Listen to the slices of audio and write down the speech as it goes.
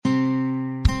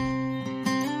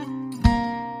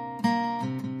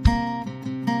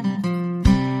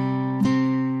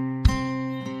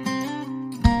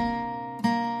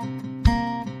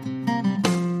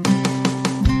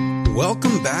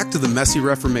back to the Messy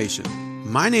Reformation.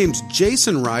 My name's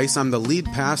Jason Rice. I'm the lead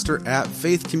pastor at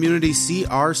Faith Community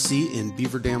CRC in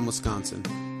Beaver Dam, Wisconsin.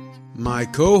 My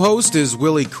co-host is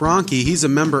Willy Cronky. He's a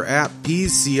member at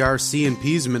Pease CRC in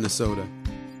Pease, Minnesota.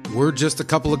 We're just a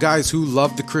couple of guys who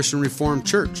love the Christian Reformed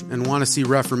Church and want to see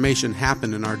Reformation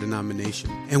happen in our denomination.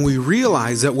 And we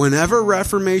realize that whenever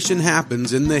Reformation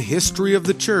happens in the history of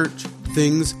the church,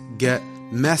 things get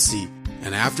messy.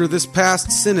 And after this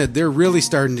past synod, they're really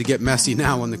starting to get messy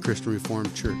now in the Christian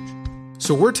Reformed Church.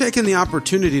 So we're taking the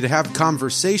opportunity to have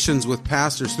conversations with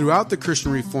pastors throughout the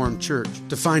Christian Reformed Church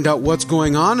to find out what's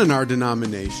going on in our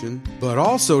denomination, but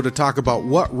also to talk about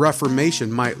what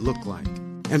Reformation might look like.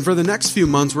 And for the next few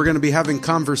months, we're going to be having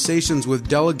conversations with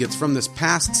delegates from this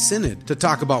past synod to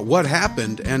talk about what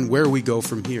happened and where we go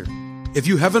from here. If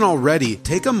you haven't already,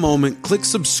 take a moment, click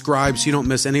subscribe so you don't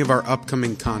miss any of our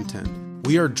upcoming content.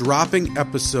 We are dropping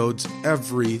episodes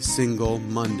every single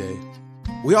Monday.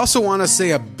 We also want to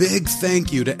say a big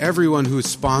thank you to everyone who has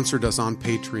sponsored us on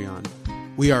Patreon.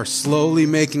 We are slowly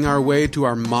making our way to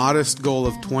our modest goal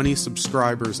of 20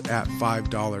 subscribers at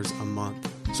 $5 a month.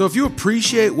 So if you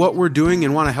appreciate what we're doing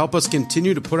and want to help us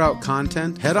continue to put out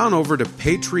content, head on over to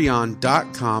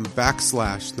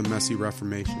patreon.com/The Messy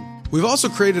Reformation. We've also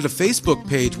created a Facebook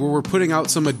page where we're putting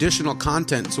out some additional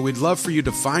content, so we'd love for you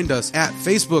to find us at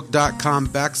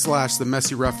facebook.com/The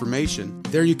Messy Reformation.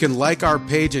 There you can like our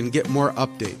page and get more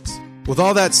updates. With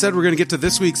all that said, we're going to get to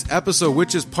this week's episode,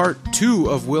 which is part 2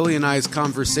 of Willie and I's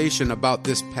conversation about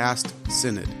this past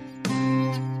synod.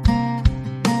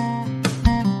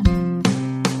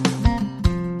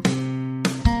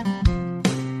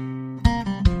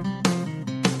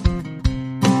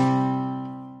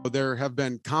 There have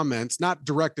been comments, not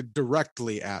directed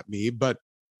directly at me, but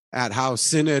at how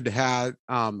Synod had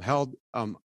held,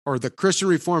 or the Christian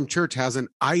Reformed Church has an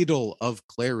idol of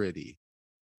clarity.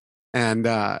 And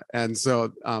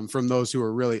so from those who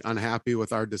are really unhappy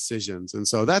with our decisions. And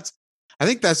so I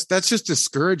think that's just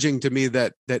discouraging to me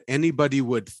that anybody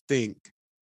would think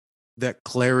that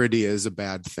clarity is a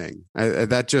bad thing.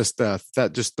 That just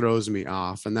throws me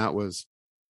off. And that was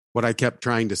what I kept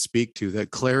trying to speak to,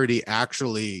 that clarity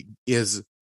actually is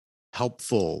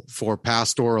helpful for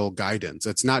pastoral guidance.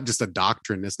 It's not just a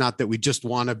doctrine. It's not that we just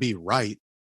want to be right,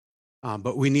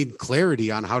 but we need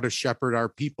clarity on how to shepherd our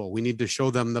people. We need to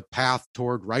show them the path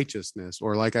toward righteousness.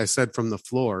 Or like I said from the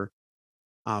floor,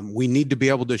 we need to be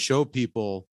able to show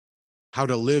people how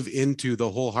to live into the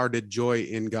wholehearted joy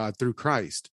in God through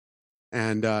Christ.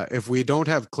 And if we don't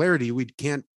have clarity, we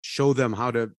can't show them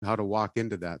how to walk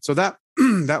into that. So that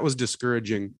was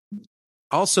discouraging.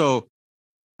 Also,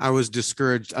 I was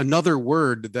discouraged. Another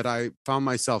word that I found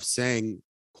myself saying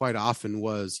quite often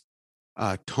was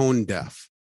tone deaf.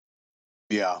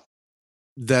 Yeah.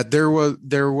 That there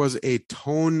was a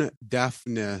tone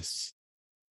deafness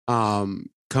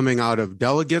coming out of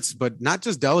delegates, but not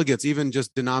just delegates, even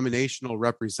just denominational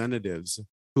representatives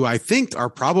who I think are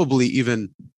probably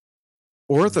even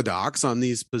orthodox on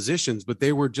these positions, but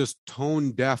they were just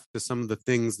tone deaf to some of the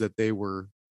things that they were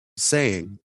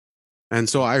saying. And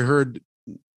so I heard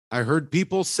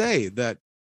people say that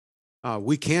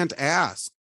we can't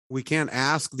ask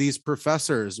these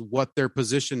professors what their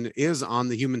position is on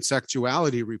the human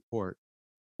sexuality report.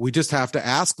 We just have to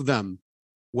ask them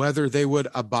whether they would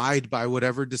abide by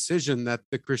whatever decision that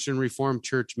the Christian Reformed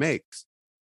Church makes.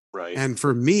 Right. And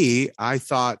for me, I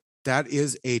thought, that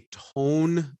is a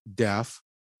tone deaf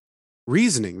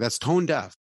reasoning. That's tone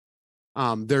deaf.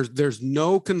 There's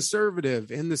no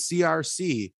conservative in the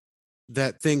CRC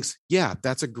that thinks, yeah,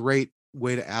 that's a great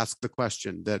way to ask the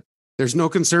question. That there's no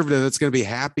conservative that's going to be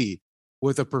happy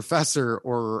with a professor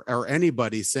or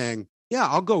anybody saying, yeah,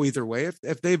 I'll go either way.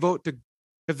 If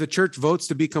the church votes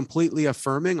to be completely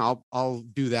affirming, I'll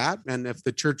do that. And if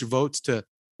the church votes to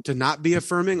not be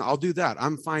affirming, I'll do that.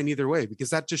 I'm fine either way,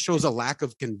 because that just shows a lack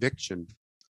of conviction.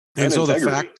 And so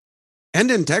integrity.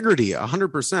 Integrity,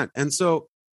 100%. And so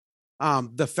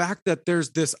the fact that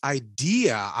there's this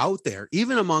idea out there,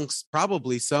 even amongst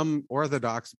probably some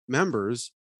Orthodox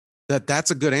members, that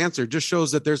that's a good answer, just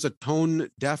shows that there's a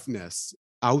tone deafness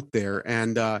out there.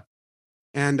 And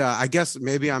I guess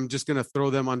maybe I'm just going to throw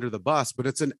them under the bus, but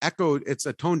it's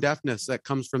a tone deafness that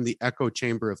comes from the echo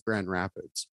chamber of Grand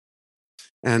Rapids.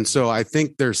 And so I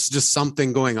think there's just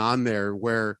something going on there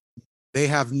where they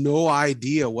have no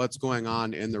idea what's going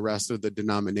on in the rest of the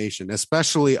denomination,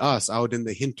 especially us out in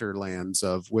the hinterlands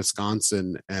of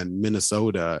Wisconsin and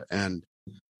Minnesota and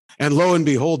lo and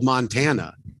behold,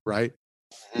 Montana, right?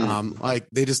 Like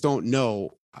they just don't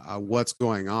know what's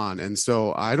going on. And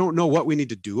so I don't know what we need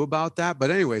to do about that.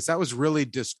 But anyways, that was really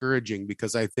discouraging,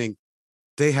 because I think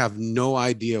they have no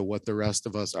idea what the rest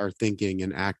of us are thinking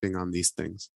and acting on these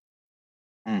things.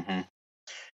 Mm-hmm.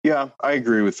 Yeah, I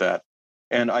agree with that.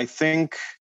 And I think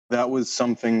that was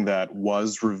something that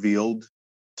was revealed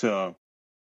to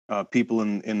people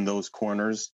in those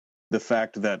corners. The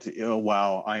fact that, oh,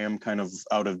 wow, I am kind of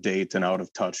out of date and out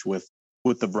of touch with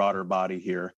the broader body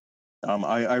here.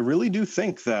 I really do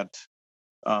think that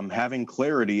having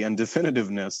clarity and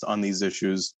definitiveness on these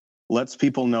issues lets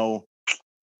people know,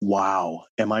 wow,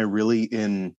 am I really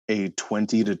in a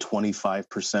 20 to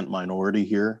 25% minority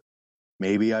here?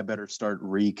 Maybe I better start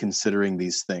reconsidering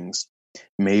these things.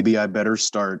 Maybe I better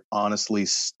start honestly,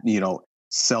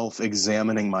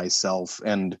 self-examining myself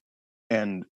and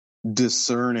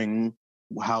discerning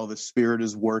how the Spirit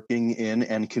is working in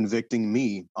and convicting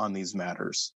me on these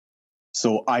matters.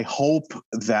 So I hope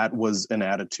that was an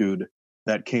attitude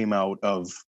that came out of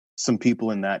some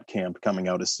people in that camp coming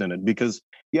out of Synod, because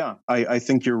yeah, I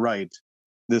think you're right.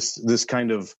 This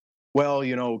kind of, well,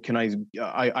 can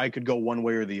I could go one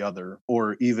way or the other,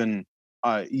 or even,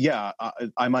 I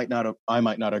might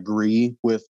not agree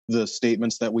with the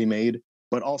statements that we made,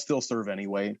 but I'll still serve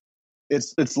anyway.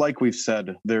 It's like we've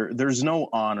said, there's no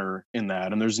honor in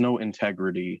that, and there's no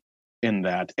integrity in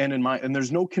that, and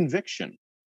there's no conviction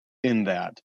in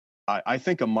that. I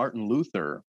think of Martin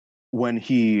Luther when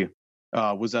he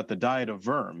was at the Diet of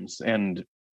Worms, and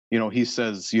he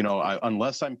says,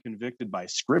 unless I'm convicted by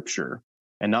Scripture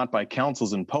and not by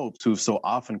councils and popes who've so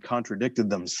often contradicted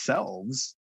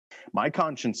themselves, my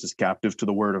conscience is captive to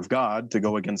the word of God. To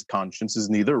go against conscience is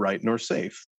neither right nor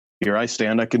safe. Here I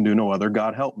stand, I can do no other.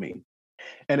 God help me.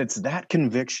 And it's that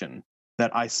conviction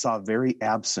that I saw very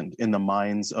absent in the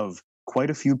minds of quite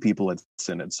a few people at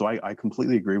Synod. So I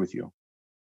completely agree with you.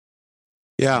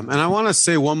 Yeah. And I want to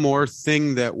say one more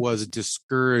thing that was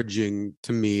discouraging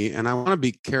to me, and I want to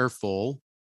be careful.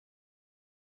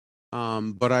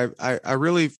 But I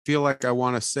really feel like I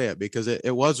want to say it because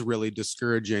it was really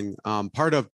discouraging.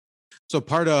 Part of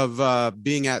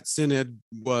being at Synod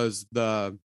was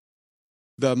the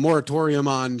moratorium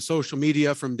on social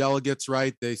media from delegates,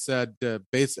 right? They said,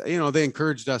 they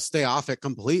encouraged us stay off it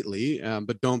completely,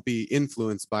 but don't be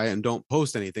influenced by it and don't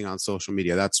post anything on social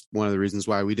media. That's one of the reasons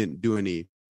why we didn't do any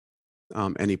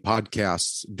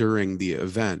podcasts during the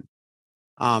event.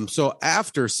 So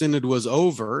after Synod was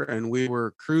over and we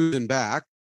were cruising back,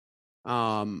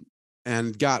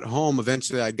 and got home,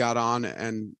 eventually I got on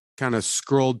and kind of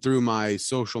scrolled through my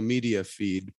social media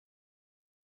feed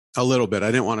a little bit. I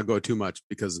didn't want to go too much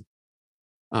because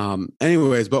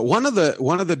anyways, but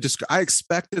I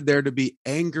expected there to be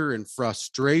anger and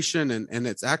frustration, and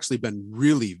it's actually been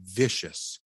really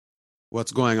vicious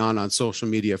what's going on social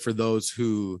media for those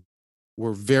who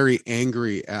were very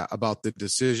angry about the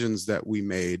decisions that we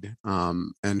made,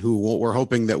 and who were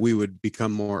hoping that we would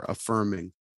become more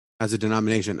affirming as a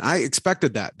denomination. I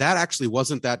expected that. That actually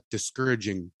wasn't that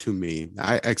discouraging to me.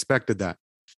 I expected that.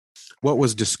 What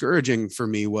was discouraging for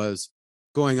me was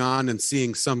going on and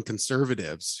seeing some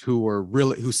conservatives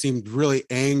who seemed really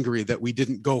angry that we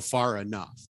didn't go far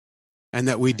enough and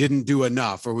that we didn't do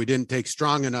enough, or we didn't take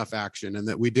strong enough action, and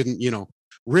that we didn't,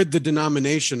 rid the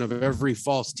denomination of every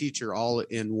false teacher all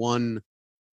in one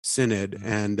synod.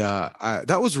 And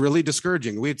that was really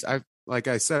discouraging. Like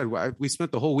I said, we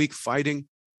spent the whole week fighting.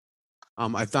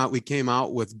 I thought we came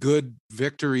out with good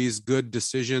victories, good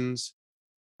decisions,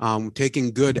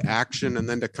 taking good action, and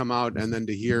then to come out and then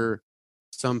to hear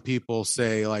some people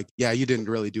say, like, yeah, you didn't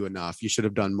really do enough, you should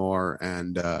have done more,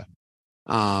 and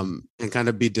kind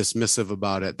of be dismissive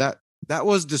about it. That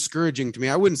was discouraging to me.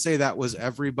 I wouldn't say that was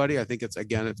everybody. I think it's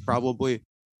probably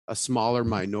a smaller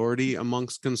minority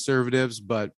amongst conservatives,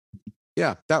 but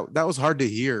yeah, that was hard to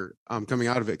hear coming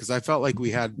out of it, because I felt like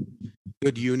we had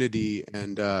good unity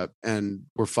and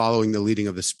we're following the leading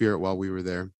of the Spirit while we were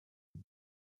there.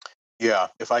 Yeah,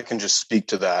 if I can just speak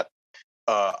to that,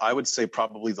 I would say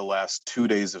probably the last 2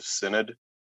 days of Synod,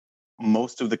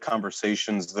 most of the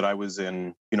conversations that I was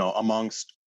in,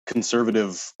 amongst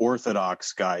conservative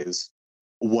Orthodox guys,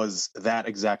 was that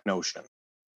exact notion.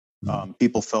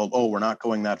 People felt, oh, we're not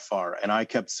going that far. And I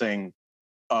kept saying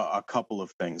a couple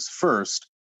of things. First,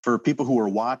 for people who are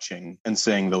watching and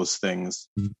saying those things,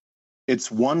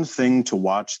 it's one thing to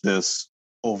watch this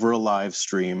over a live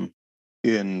stream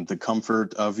in the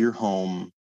comfort of your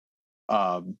home,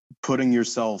 putting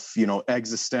yourself,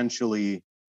 existentially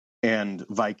and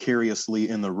vicariously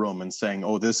in the room and saying,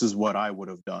 oh, this is what I would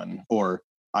have done, or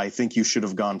I think you should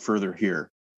have gone further here.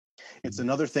 It's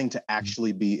another thing to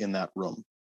actually be in that room.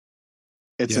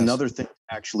 It's another thing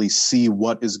to actually see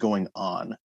what is going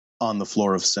on the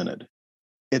floor of Synod.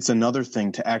 It's another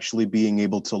thing to actually being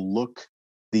able to look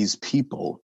these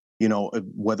people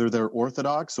whether they're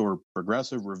orthodox or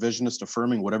progressive, revisionist,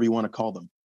 affirming, whatever you want to call them.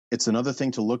 It's another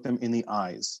thing to look them in the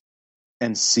eyes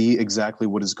and see exactly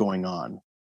what is going on.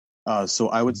 So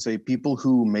I would say people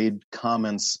who made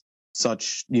comments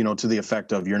such, to the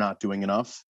effect of, you're not doing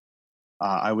enough,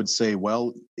 I would say,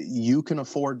 well, you can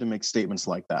afford to make statements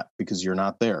like that because you're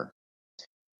not there.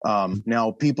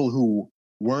 Now, people who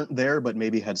weren't there but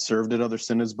maybe had served at other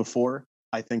synods before,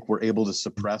 I think we're able to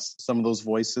suppress some of those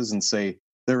voices and say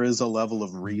there is a level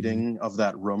of reading of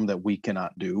that room that we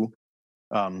cannot do.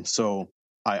 So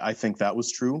I think that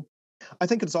was true. I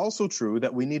think it's also true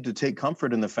that we need to take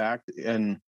comfort in the fact,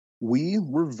 and we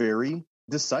were very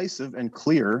decisive and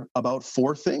clear about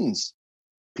 4 things: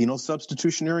 penal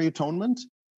substitutionary atonement,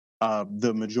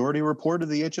 the majority report of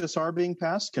the HSR being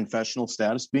passed, confessional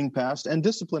status being passed, and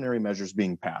disciplinary measures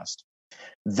being passed.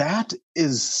 That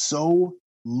is so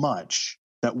much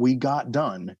that we got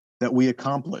done, that we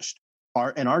accomplished.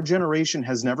 Our generation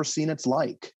has never seen its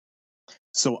like.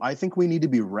 So I think we need to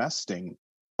be resting,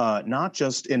 not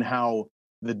just in how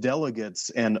the delegates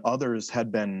and others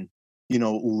had been,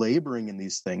 laboring in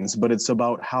these things, but it's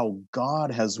about how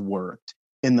God has worked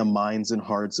in the minds and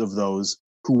hearts of those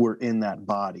who were in that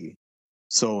body.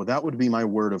 So that would be my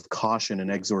word of caution and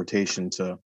exhortation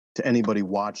to anybody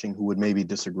watching who would maybe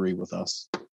disagree with us.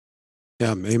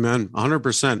 Yeah, amen.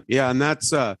 100%. Yeah, and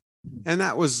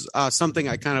that was something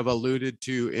I kind of alluded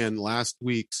to in last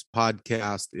week's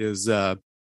podcast, is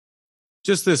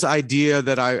just this idea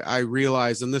that I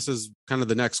realized, and this is kind of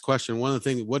the next question. One of the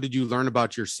things, what did you learn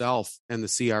about yourself and the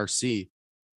CRC?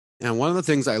 And one of the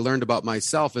things I learned about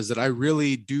myself is that I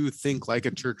really do think like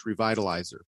a church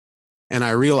revitalizer. And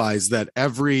I realized that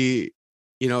every,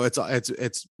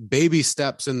 it's baby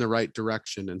steps in the right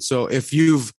direction. And so if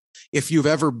you've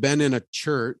ever been in a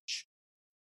church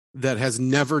that has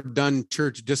never done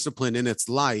church discipline in its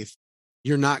life,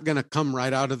 you're not going to come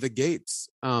right out of the gates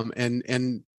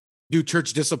and do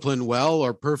church discipline well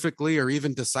or perfectly or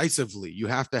even decisively. You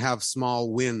have to have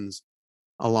small wins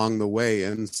along the way.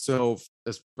 And so,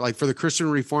 like for the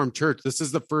Christian Reformed Church, this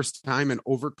is the first time in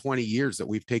over 20 years that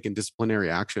we've taken disciplinary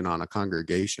action on a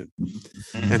congregation.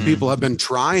 Mm-hmm. And people have been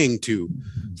trying to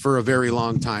for a very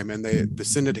long time. And the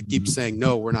Synod keeps saying,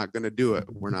 no, we're not going to do it.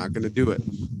 We're not going to do it.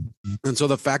 And so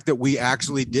the fact that we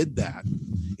actually did that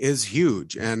is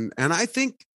huge. And I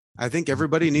think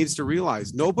everybody needs to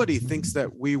realize nobody thinks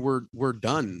that we're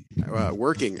done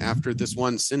working after this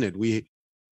one Synod.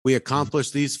 We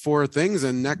accomplished these 4 things,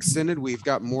 and next Synod we've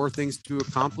got more things to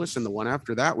accomplish, and the one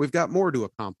after that we've got more to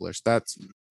accomplish. That's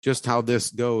just how this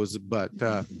goes. But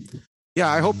yeah,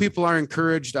 I hope people are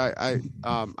encouraged. I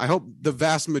hope the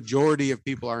vast majority of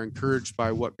people are encouraged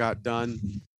by what got done.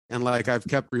 And like I've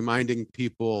kept reminding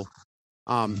people,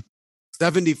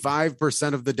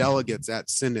 75% of the delegates at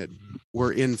Synod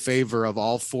were in favor of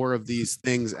all 4 of these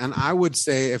things. And I would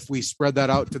say if we spread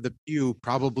that out to the pew,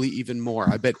 probably even more.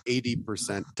 I bet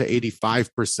 80% to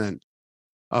 85%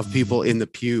 of people in the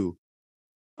pew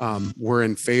were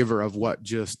in favor of what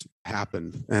just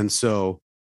happened. And so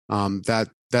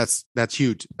that's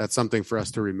huge. That's something for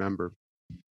us to remember.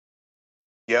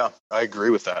 Yeah, I agree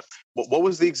with that. What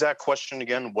was the exact question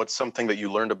again? What's something that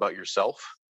you learned about yourself?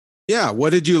 Yeah, what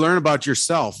did you learn about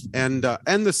yourself and the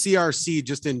CRC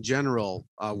just in general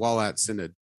while at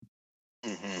Synod?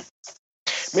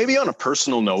 Mm-hmm. Maybe on a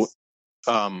personal note,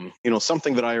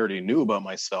 something that I already knew about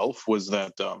myself was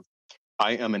that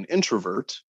I am an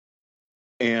introvert,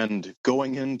 and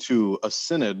going into a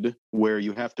Synod where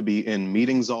you have to be in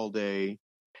meetings all day,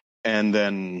 and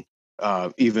then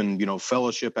even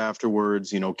fellowship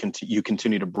afterwards, you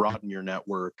continue to broaden your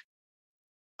network.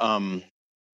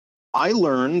 I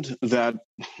learned that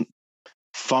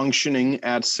functioning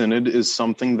at Synod is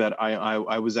something that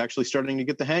I was actually starting to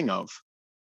get the hang of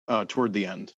toward the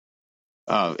end.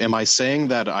 Am I saying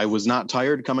that I was not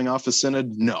tired coming off a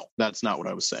Synod? No, that's not what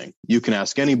I was saying. You can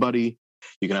ask anybody.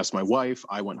 You can ask my wife.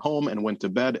 I went home and went to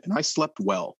bed, and I slept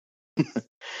well.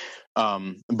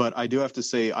 But I do have to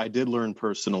say, I did learn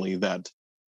personally that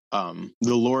the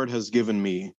Lord has given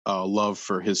me a love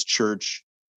for His church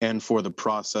and for the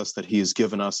process that He has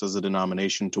given us as a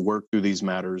denomination to work through these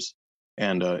matters.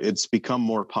 And it's become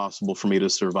more possible for me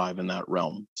to survive in that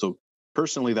realm. So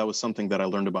personally, that was something that I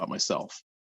learned about myself.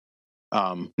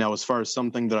 Now, as far as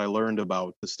something that I learned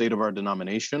about the state of our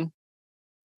denomination,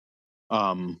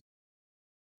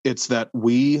 it's that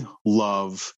we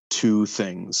love 2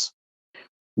 things.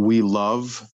 We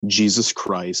love Jesus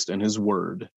Christ and His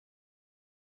Word,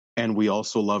 and we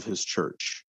also love His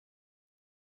church.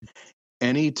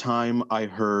 Anytime I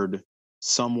heard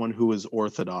someone who is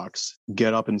Orthodox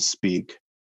get up and speak,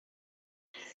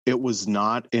 it was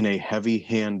not in a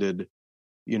heavy-handed,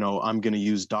 I'm going to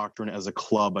use doctrine as a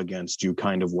club against you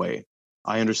kind of way.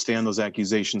 I understand those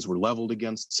accusations were leveled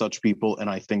against such people, and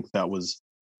I think that was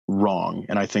wrong,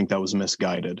 and I think that was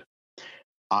misguided.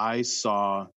 I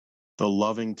saw the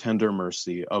loving, tender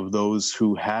mercy of those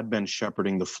who had been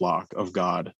shepherding the flock of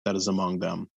God that is among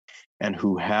them, and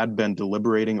who had been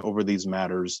deliberating over these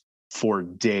matters for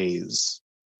days,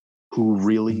 who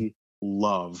really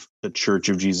love the Church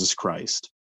of Jesus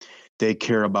Christ. They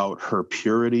care about her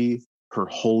purity, her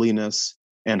holiness,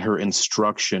 and her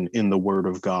instruction in the Word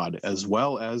of God, as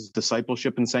well as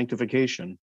discipleship and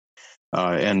sanctification.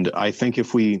 And I think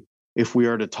if we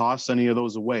are to toss any of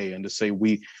those away and to say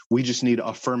we just need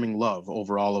affirming love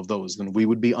over all of those, then we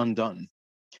would be undone.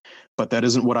 But that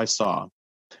isn't what I saw.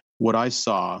 What I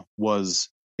saw was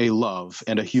a love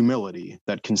and a humility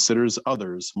that considers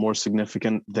others more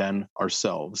significant than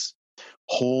ourselves,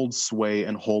 hold sway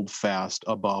and hold fast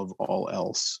above all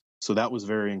else. So that was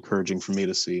very encouraging for me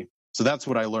to see. So that's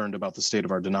what I learned about the state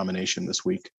of our denomination this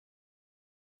week.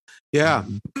 Yeah.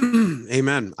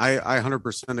 Amen. I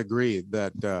 100% agree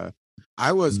that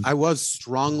I was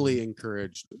strongly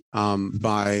encouraged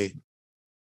by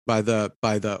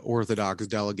the Orthodox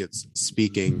delegates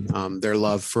speaking, their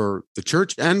love for the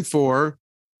church and for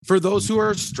those who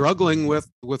are struggling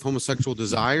with homosexual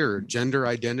desire, gender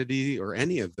identity, or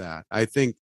any of that. I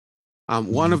think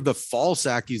one of the false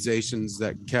accusations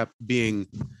that kept being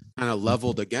kind of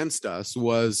leveled against us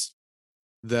was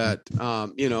that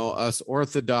us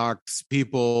Orthodox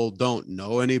people don't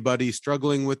know anybody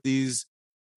struggling with these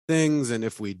things, and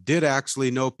if we did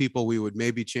actually know people, we would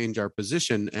maybe change our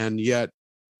position. And yet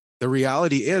the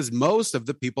reality is most of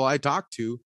the people I talk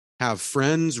to have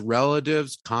friends,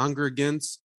 relatives,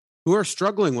 congregants who are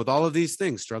struggling with all of these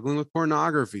things, struggling with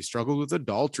pornography, struggling with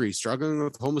adultery, struggling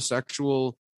with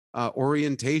homosexual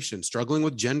orientation, struggling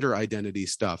with gender identity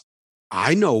stuff.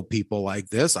 I know people like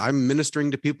this. I'm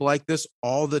ministering to people like this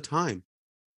all the time.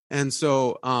 And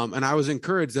so, and I was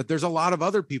encouraged that there's a lot of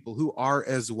other people who are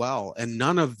as well. And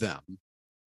none of them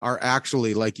are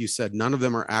actually, like you said, none of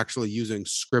them are actually using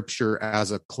scripture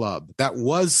as a club. That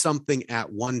was something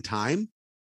at one time,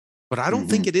 but I don't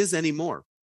think it is anymore.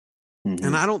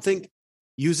 And I don't think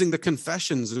using the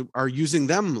confessions are using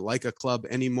them like a club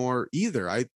anymore either.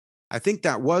 I think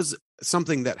that was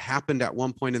something that happened at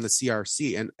one point in the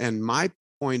CRC. And my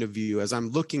point of view, as I'm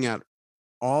looking at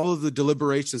all of the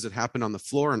deliberations that happened on the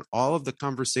floor and all of the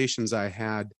conversations I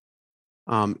had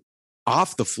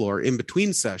off the floor in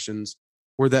between sessions,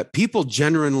 were that people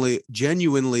genuinely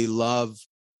love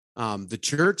the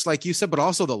church, like you said, but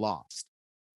also the lost.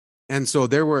 And so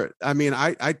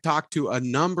I talked to a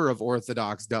number of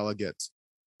Orthodox delegates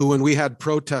who, when we had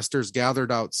protesters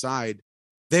gathered outside,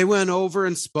 they went over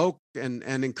and spoke and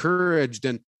encouraged,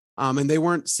 and they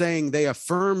weren't saying they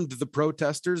affirmed the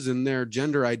protesters in their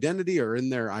gender identity or in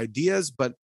their ideas,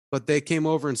 but they came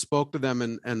over and spoke to them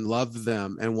and loved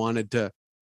them and wanted to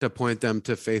point them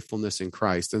to faithfulness in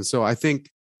Christ. And so I think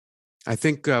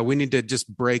we need to just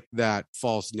break that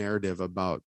false narrative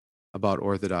about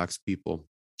Orthodox people.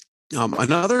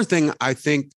 Another thing I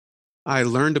think I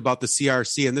learned about the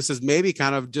CRC, and this is maybe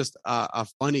kind of just a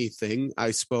funny thing,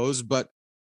 I suppose, but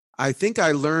I think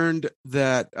I learned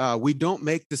that we don't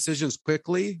make decisions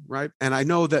quickly, right? And I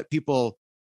know that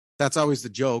that's always the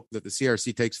joke, that the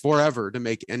CRC takes forever to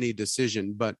make any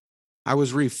decision, but I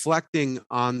was reflecting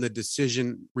on the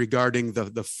decision regarding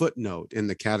the footnote in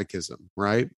the catechism,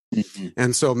 right?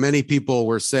 And so many people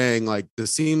were saying, like,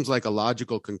 this seems like a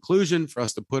logical conclusion for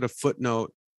us to put a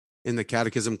footnote in the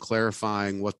catechism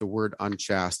clarifying what the word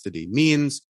unchastity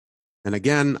means. And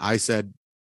again, I said,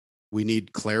 we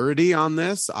need clarity on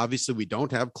this. Obviously, we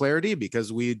don't have clarity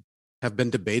because we have been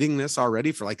debating this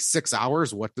already for like 6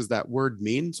 hours. What does that word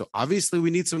mean? So obviously we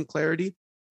need some clarity.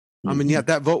 And yet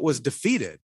that vote was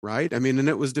defeated, right? I mean, and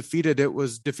it was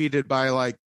defeated by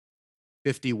like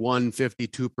 51,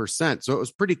 52%. So it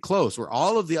was pretty close, where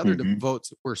all of the other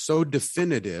votes were so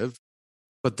definitive,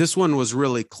 but this one was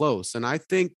really close. And I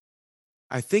think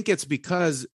it's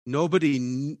because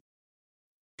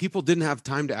people didn't have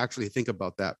time to actually think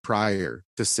about that prior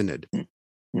to Synod.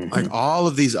 Like, all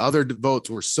of these other votes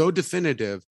were so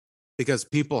definitive because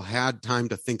people had time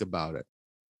to think about it,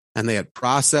 and they had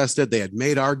processed it. They had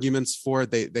made arguments for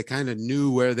it. They kind of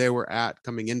knew where they were at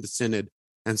coming into Synod.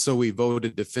 And so we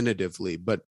voted definitively.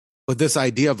 But this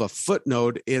idea of a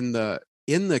footnote in the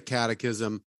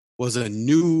catechism was a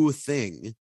new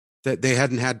thing that they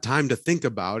hadn't had time to think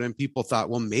about. And people thought,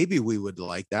 well, maybe we would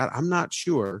like that. I'm not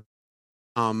sure.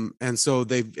 And so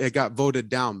it got voted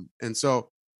down. And so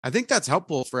I think that's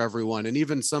helpful for everyone. And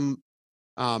even some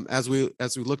as we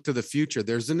look to the future,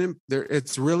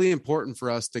 it's really important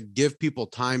for us to give people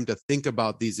time to think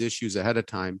about these issues ahead of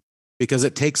time, because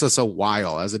it takes us a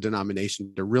while as a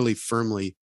denomination to really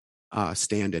firmly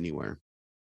stand anywhere.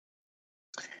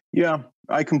 Yeah,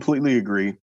 I completely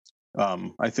agree.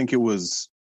 I think it was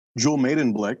Joel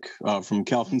Maidenblick from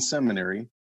Calvin Seminary.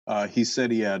 He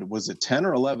said he had, was it 10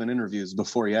 or 11 interviews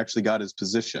before he actually got his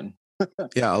position?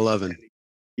 Yeah, 11.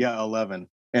 Yeah, 11.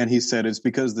 And he said it's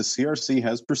because the CRC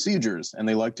has procedures and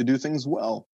they like to do things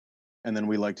well. And then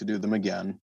we like to do them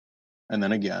again, and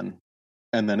then again,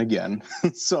 and then again.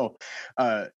 So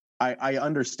I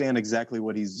understand exactly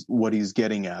what he's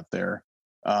getting at there.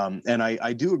 And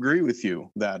I do agree with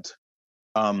you that,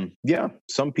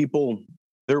 some people,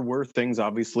 there were things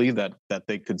obviously that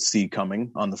they could see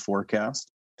coming on the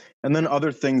forecast. And then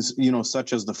other things,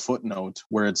 such as the footnote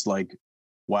where it's like,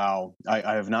 wow,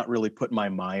 I have not really put my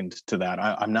mind to that.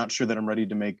 I'm not sure that I'm ready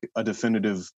to make a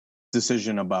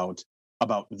decision about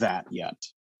that yet.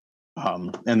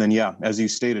 And then, as you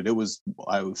stated, it was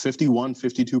 51,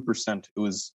 52%.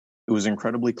 It was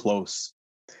incredibly close.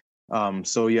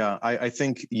 I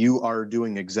think you are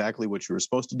doing exactly what you were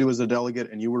supposed to do as a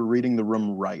delegate, and you were reading the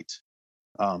room right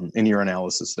in your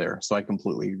analysis there. So I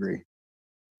completely agree.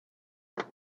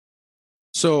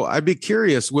 So I'd be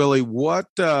curious, Willie,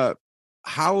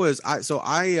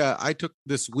 I took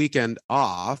this weekend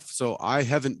off, so I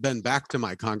haven't been back to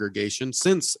my congregation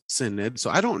since Synod.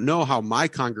 So I don't know how my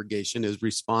congregation is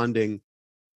responding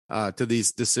to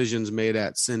these decisions made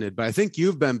at Synod, but I think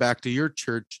you've been back to your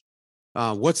church.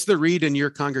 What's the read in your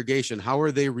congregation? How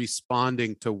are they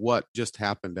responding to what just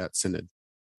happened at Synod?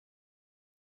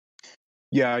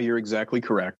 Yeah, you're exactly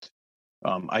correct.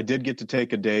 I did get to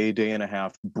take a day and a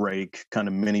half break, kind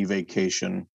of mini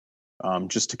vacation,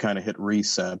 just to kind of hit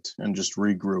reset and just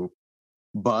regroup.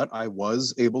 But I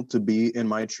was able to be in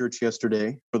my church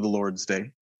yesterday for the Lord's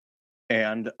Day,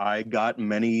 and I got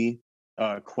many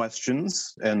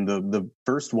questions. And the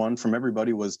first one from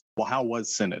everybody was, well, how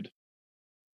was Synod?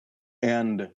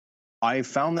 And I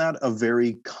found that a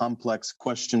very complex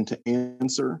question to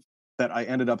answer that I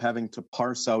ended up having to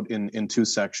parse out in two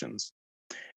sections.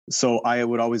 So I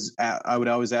would always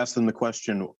ask them the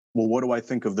question, well, what do I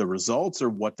think of the results, or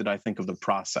what did I think of the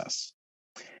process?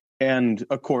 And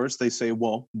of course, they say,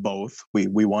 well, both.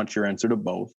 We want your answer to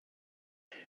both.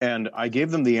 And I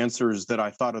gave them the answers that I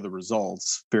thought of the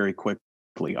results very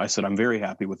quickly. I said, I'm very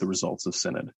happy with the results of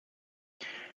Synod.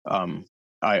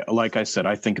 Like I said,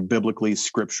 I think biblically,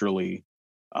 scripturally,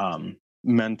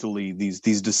 mentally,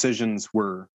 these decisions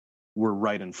were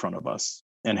right in front of us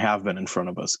and have been in front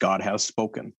of us. God has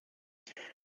spoken.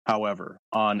 However,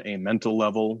 on a mental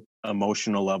level,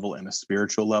 emotional level, and a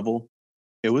spiritual level,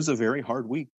 it was a very hard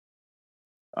week.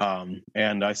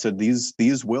 And I said,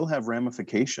 these will have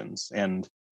ramifications. And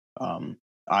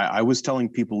I was telling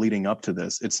people leading up to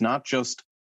this, it's not just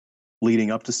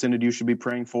leading up to Synod you should be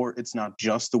praying for. It's not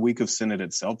just the week of Synod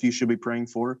itself you should be praying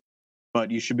for,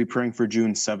 but you should be praying for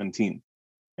June 17th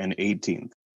and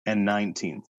 18th and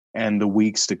 19th and the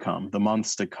weeks to come, the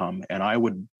months to come, and I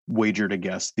would wager to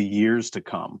guess the years to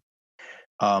come.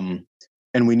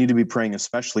 And we need to be praying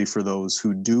especially for those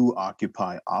who do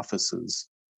occupy offices,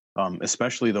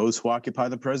 especially those who occupy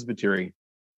the presbytery,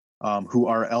 who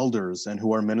are elders and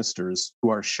who are ministers, who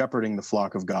are shepherding the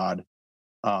flock of God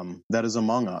that is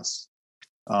among us.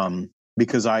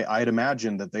 Because I'd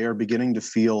imagine that they are beginning to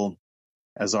feel,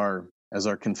 as our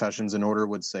confessions in order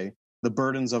would say, the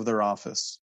burdens of their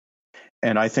office.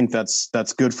 And I think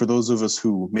that's good for those of us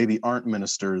who maybe aren't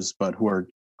ministers, but who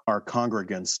are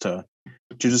congregants, to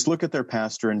just look at their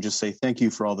pastor and just say, thank you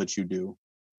for all that you do.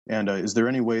 And is there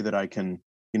any way that I can,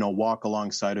 walk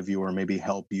alongside of you or maybe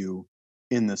help you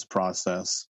in this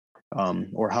process?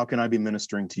 Or how can I be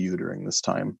ministering to you during this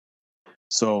time?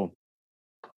 So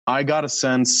I got a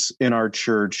sense in our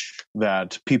church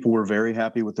that people were very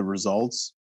happy with the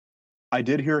results. I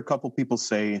did hear a couple people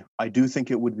say, I do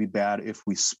think it would be bad if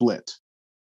we split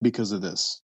because of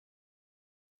this.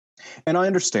 And I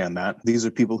understand that. These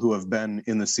are people who have been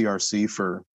in the CRC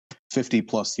for 50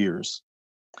 plus years.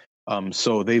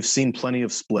 So they've seen plenty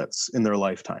of splits in their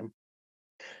lifetime.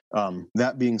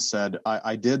 That being said,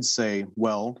 I did say,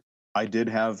 well, I did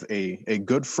have a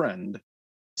good friend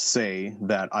say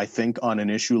that I think on an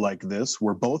issue like this,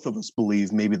 where both of us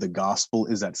believe maybe the gospel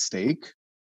is at stake,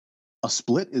 a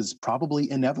split is probably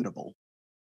inevitable.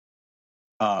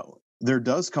 There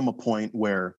does come a point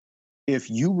where if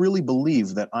you really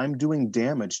believe that I'm doing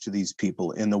damage to these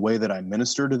people in the way that I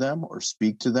minister to them or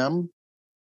speak to them,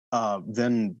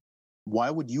 then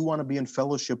why would you want to be in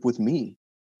fellowship with me?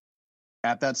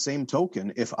 at that same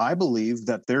token, if I believe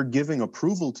that their giving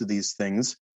approval to these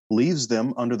things leaves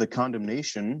them under the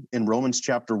condemnation in Romans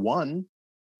chapter 1,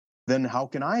 then how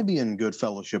can I be in good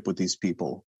fellowship with these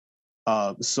people?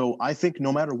 So I think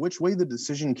no matter which way the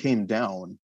decision came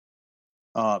down,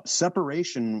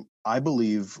 separation, I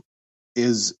believe,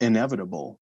 is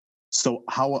inevitable. So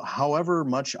however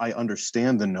much I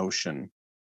understand the notion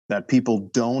that people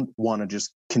don't want to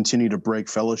just continue to break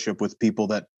fellowship with people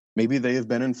that maybe they have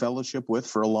been in fellowship with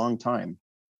for a long time,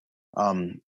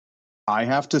 I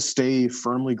have to stay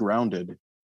firmly grounded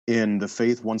in the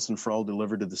faith once and for all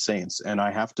delivered to the saints. And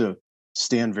I have to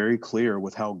stand very clear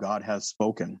with how God has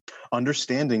spoken,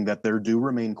 understanding that there do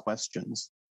remain questions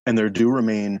and there do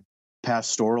remain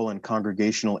pastoral and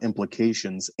congregational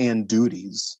implications and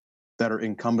duties that are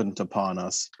incumbent upon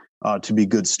us to be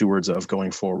good stewards of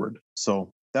going forward.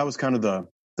 So that was kind of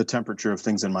the temperature of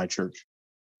things in my church.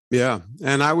 Yeah.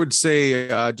 And I would say,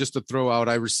 just to throw out,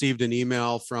 I received an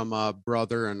email from a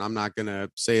brother, and I'm not going to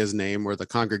say his name or the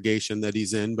congregation that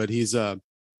he's in, but he's an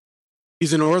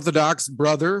Orthodox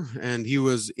brother, and he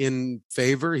was in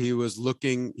favor. He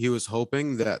was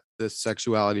hoping that this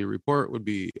sexuality report would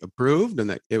be approved and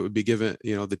that it would be given,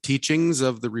 the teachings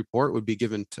of the report would be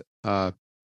given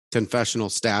confessional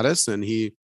status. And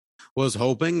he was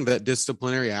hoping that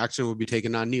disciplinary action would be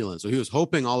taken on Neelan. So he was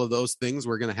hoping all of those things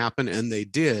were going to happen, and they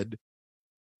did.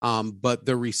 But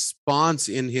the response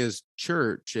in his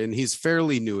church, and he's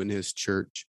fairly new in his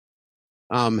church,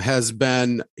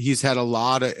 he's had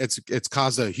it's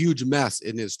caused a huge mess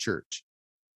in his church.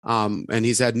 And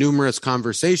he's had numerous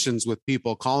conversations with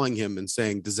people calling him and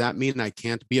saying, does that mean I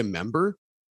can't be a member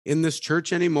in this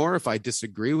church anymore if I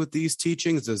disagree with these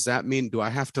teachings? Does that mean, do I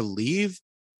have to leave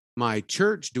my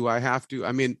church? Do I have to?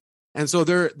 And so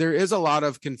there is a lot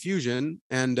of confusion.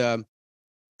 And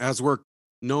as we're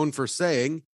known for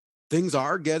saying, things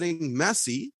are getting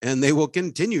messy, and they will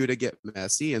continue to get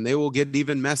messy, and they will get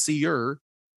even messier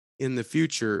in the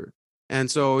future.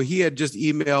 And so he had just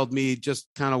emailed me, just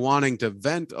kind of wanting to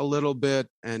vent a little bit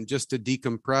and just to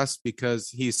decompress, because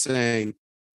he's saying,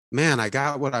 man, I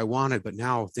got what I wanted, but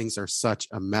now things are such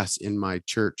a mess in my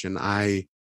church, and I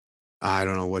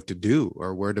don't know what to do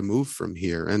or where to move from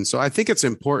here. And so I think it's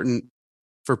important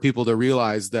for people to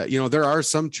realize that, there are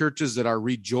some churches that are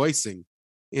rejoicing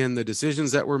in the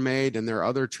decisions that were made, and there are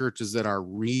other churches that are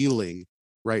reeling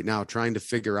right now, trying to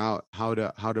figure out how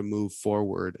to move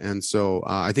forward. And so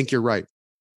I think you're right.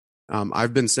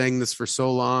 I've been saying this for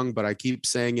so long, but I keep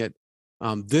saying it.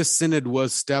 This synod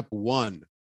was step one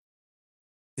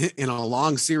in a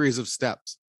long series of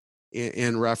steps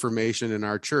in Reformation in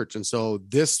our church. And so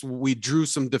we drew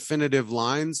some definitive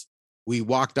lines. We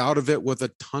walked out of it with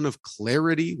a ton of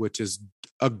clarity, which is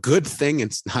a good thing.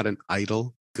 It's not an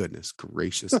idol. Goodness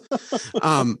gracious. We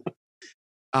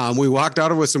walked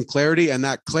out of it with some clarity, and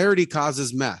that clarity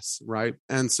causes mess, right?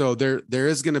 And so there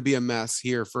is going to be a mess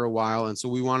here for a while. And so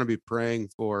we want to be praying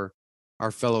for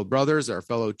our fellow brothers, our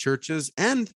fellow churches.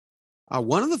 And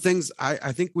one of the things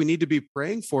I think we need to be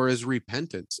praying for is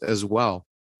repentance as well.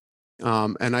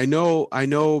 And I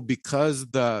know because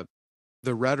the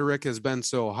rhetoric has been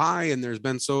so high, and there's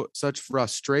been such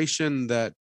frustration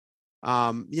that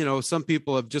some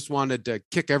people have just wanted to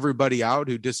kick everybody out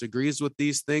who disagrees with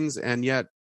these things. And yet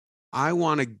I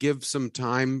want to give some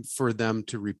time for them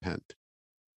to repent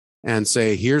and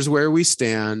say, here's where we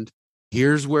stand.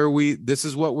 This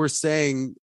is what we're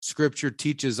saying Scripture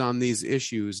teaches on these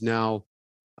issues. Now,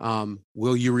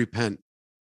 will you repent,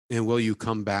 and will you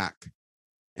come back,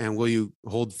 and will you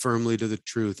hold firmly to the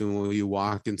truth, and will you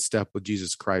walk in step with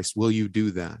Jesus Christ? Will you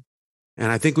do that?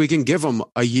 And I think we can give them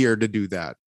a year to do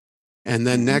that. And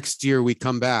then next year we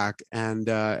come back, and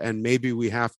maybe we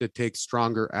have to take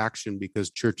stronger action because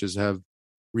churches have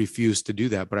refused to do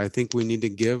that. But I think we need to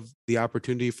give the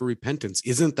opportunity for repentance.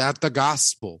 Isn't that the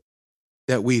gospel,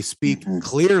 that we speak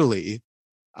clearly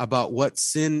about what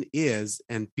sin is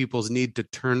and people's need to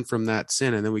turn from that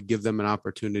sin, and then we give them an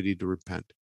opportunity to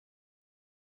repent?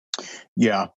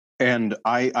 Yeah. And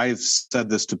I've said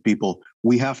this to people.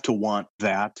 We have to want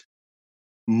that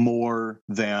more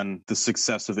than the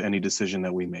success of any decision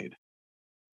that we made.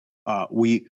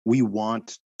 We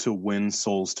want to win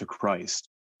souls to Christ.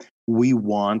 We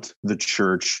want the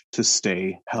church to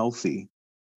stay healthy.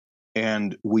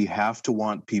 And we have to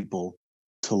want people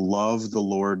to love the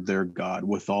Lord their God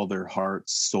with all their heart,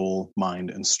 soul, mind,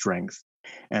 and strength.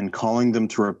 And calling them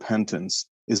to repentance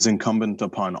is incumbent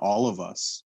upon all of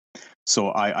us.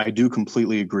 So I do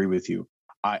completely agree with you.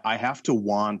 I have to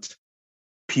want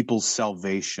people's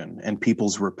salvation and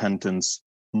people's repentance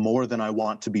more than I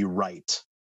want to be right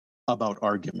about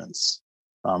arguments.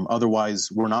 Otherwise,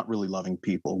 we're not really loving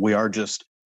people. We are just,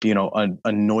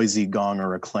 a noisy gong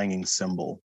or a clanging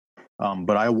cymbal.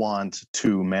 But I want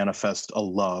to manifest a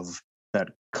love that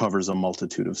covers a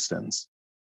multitude of sins.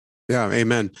 Yeah,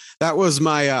 amen. That was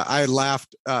I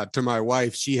laughed to my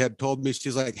wife. She had told me,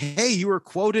 she's like, hey, you were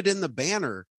quoted in the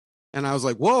banner. And I was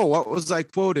like, whoa, what was I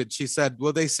quoted? She said,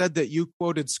 well, they said that you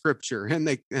quoted scripture, and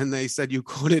they said you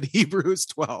quoted Hebrews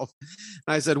 12.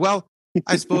 And I said, well,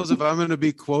 I suppose if I'm going to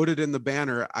be quoted in the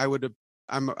banner,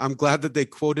 I'm glad that they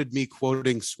quoted me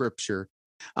quoting scripture.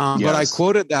 Yes. But I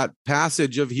quoted that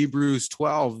passage of Hebrews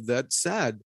 12 that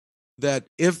said that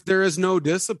if there is no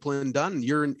discipline done,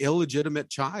 you're an illegitimate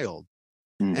child.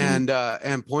 Mm-hmm.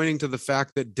 And pointing to the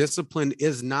fact that discipline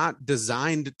is not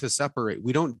designed to separate.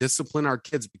 We don't discipline our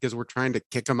kids because we're trying to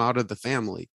kick them out of the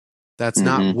family. That's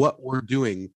not what we're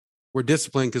doing. We're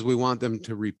disciplining because we want them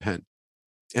to repent.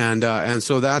 And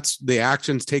so that's the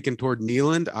actions taken toward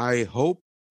Neeland. I hope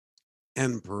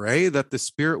and pray that the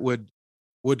Spirit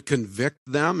would convict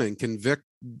them and convict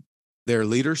their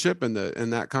leadership in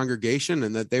that congregation,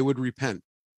 and that they would repent.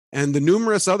 And the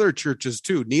numerous other churches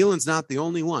too. Neeland's not the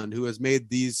only one who has made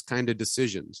these kind of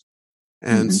decisions.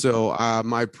 And so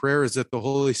my prayer is that the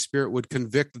Holy Spirit would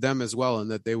convict them as well,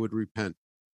 and that they would repent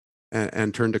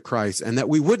and turn to Christ, and that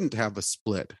we wouldn't have a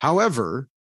split. However,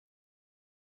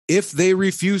 if they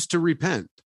refuse to repent,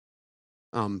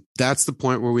 that's the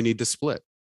point where we need to split.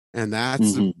 And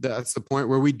that's the point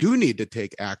where we do need to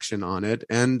take action on it.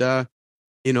 And,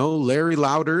 Larry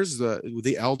Louders,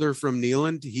 the elder from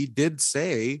Neeland, he did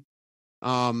say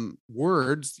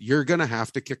words, you're going to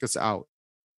have to kick us out.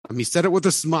 He said it with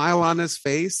a smile on his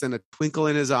face and a twinkle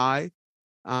in his eye.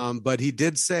 But he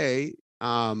did say,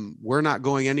 we're not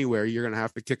going anywhere. You're going to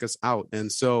have to kick us out.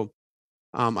 And so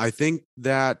I think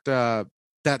that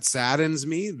that saddens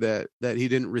me that he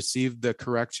didn't receive the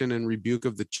correction and rebuke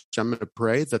of the church. I'm going to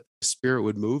pray that the Spirit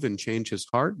would move and change his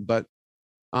heart. But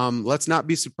let's not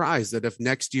be surprised that if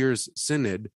next year's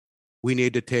synod, we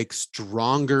need to take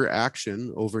stronger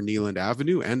action over Neeland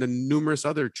Avenue and numerous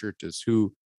other churches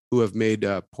who have made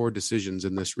poor decisions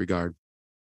in this regard.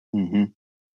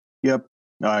 Yep,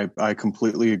 I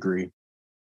completely agree.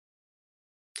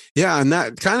 Yeah, and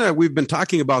that kind of, we've been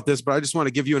talking about this, but I just want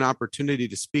to give you an opportunity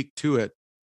to speak to it.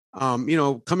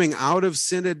 Coming out of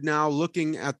synod now,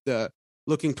 looking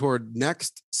toward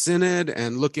next synod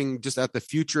and looking just at the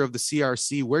future of the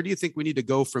CRC, where do you think we need to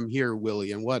go from here,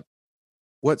 Willy? And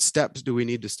what steps do we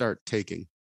need to start taking?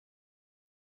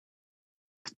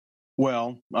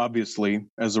 Well, obviously,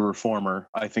 as a reformer,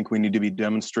 I think we need to be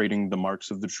demonstrating the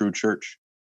marks of the true church.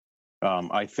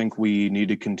 I think we need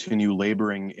to continue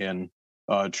laboring in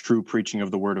true preaching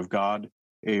of the Word of God,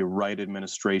 a right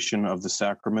administration of the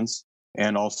sacraments,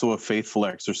 and also a faithful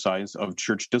exercise of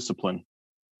church discipline.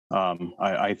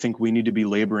 I think we need to be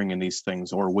laboring in these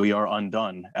things, or we are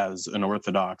undone as an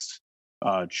Orthodox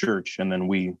church, and then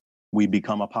we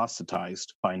become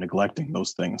apostatized by neglecting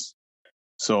those things.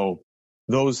 So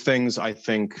those things, I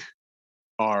think,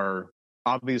 are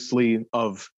obviously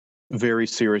of very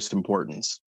serious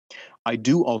importance. I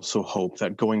do also hope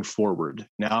that going forward,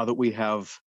 now that we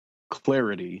have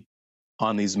clarity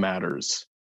on these matters,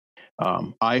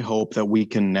 I hope that we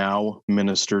can now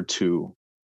minister to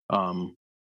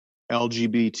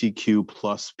LGBTQ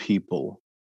plus people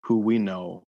who we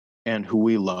know and who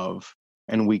we love,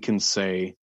 and we can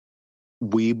say,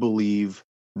 we believe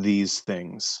these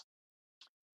things.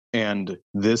 And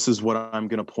this is what I'm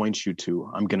going to point you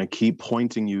to. I'm going to keep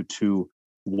pointing you to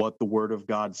what the Word of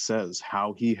God says,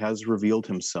 how he has revealed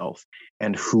himself,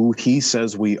 and who he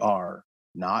says we are,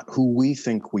 not who we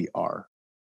think we are.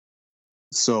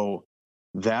 So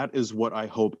that is what I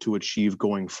hope to achieve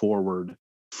going forward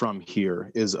from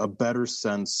here, is a better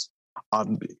sense.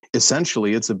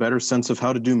 Essentially, it's a better sense of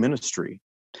how to do ministry.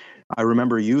 I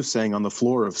remember you saying on the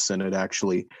floor of Synod,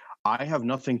 actually, I have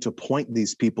nothing to point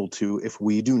these people to if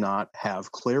we do not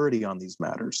have clarity on these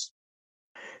matters.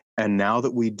 And now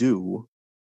that we do,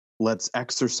 let's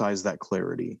exercise that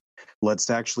clarity. Let's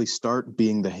actually start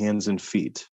being the hands and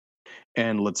feet.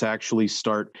 And let's actually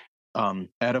start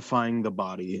edifying the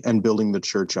body and building the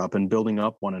church up and building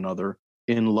up one another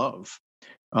in love,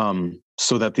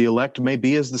 so that the elect may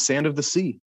be as the sand of the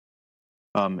sea.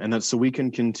 And that so we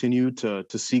can continue to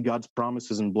see God's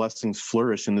promises and blessings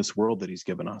flourish in this world that he's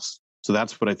given us. So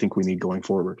that's what I think we need going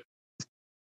forward.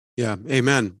 Yeah,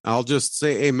 amen. I'll just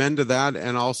say amen to that,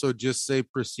 and also just say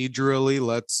procedurally,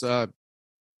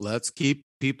 let's keep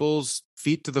people's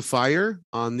feet to the fire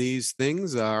on these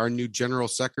things. Our new general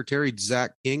secretary,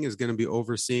 Zach King, is going to be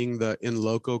overseeing the In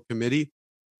Loco committee,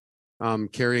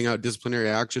 carrying out disciplinary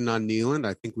action on Neeland.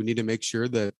 I think we need to make sure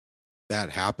that that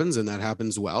happens, and that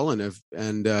happens well. And if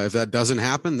that doesn't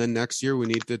happen, then next year we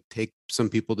need to take some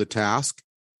people to task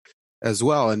as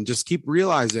well. And just keep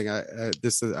realizing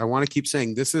I want to keep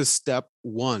saying this is step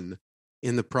one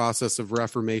in the process of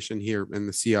reformation here in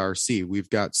the CRC. We've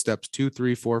got steps 2,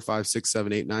 3, 4, 5, 6,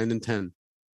 7, 8, 9, and 10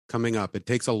 coming up. It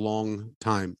takes a long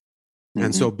time. Mm-hmm.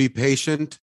 And so be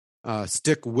patient,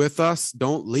 stick with us.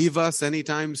 Don't leave us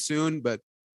anytime soon, but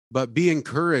be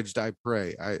encouraged, I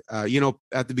pray.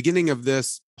 At the beginning of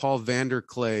this, Paul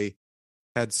Vanderklay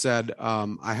had said,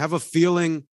 I have a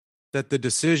feeling that the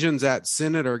decisions at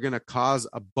Synod are going to cause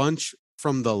a bunch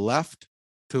from the left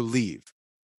to leave.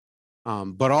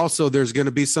 But also there's going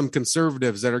to be some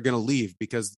conservatives that are going to leave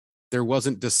because there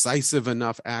wasn't decisive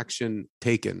enough action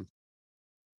taken.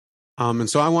 And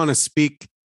so I want to speak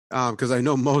because I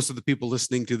know most of the people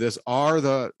listening to this are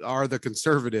the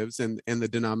conservatives in the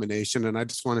denomination. And I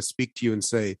just want to speak to you and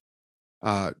say,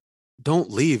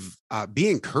 don't leave. Be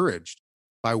encouraged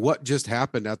by what just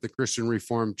happened at the Christian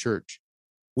Reformed Church.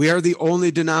 We are the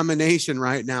only denomination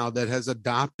right now that has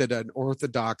adopted an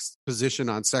orthodox position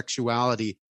on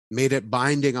sexuality, made it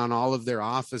binding on all of their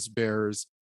office bearers,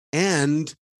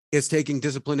 and is taking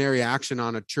disciplinary action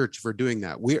on a church for doing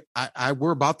that.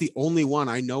 We're about the only one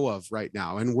I know of right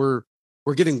now, and we're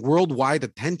getting worldwide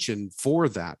attention for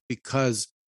that because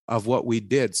of what we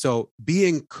did. So be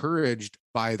encouraged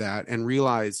by that and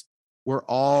realize we're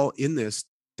all in this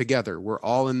together. We're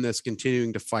all in this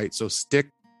continuing to fight. So stick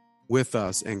with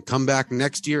us and come back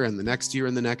next year and the next year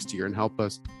and the next year and help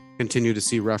us continue to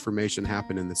see Reformation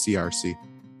happen in the CRC.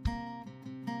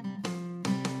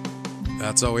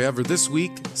 That's all we have for this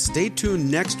week. Stay tuned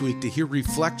next week to hear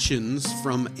reflections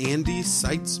from Andy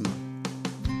Seitzma.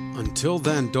 Until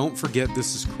then, don't forget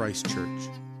this is Christ Church,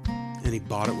 and he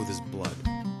bought it with his blood.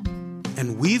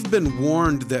 And we've been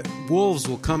warned that wolves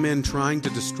will come in trying to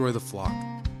destroy the flock.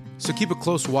 So keep a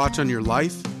close watch on your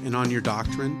life and on your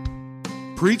doctrine.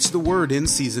 Preach the word in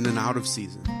season and out of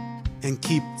season, and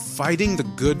keep fighting the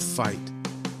good fight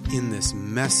in this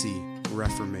messy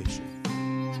Reformation.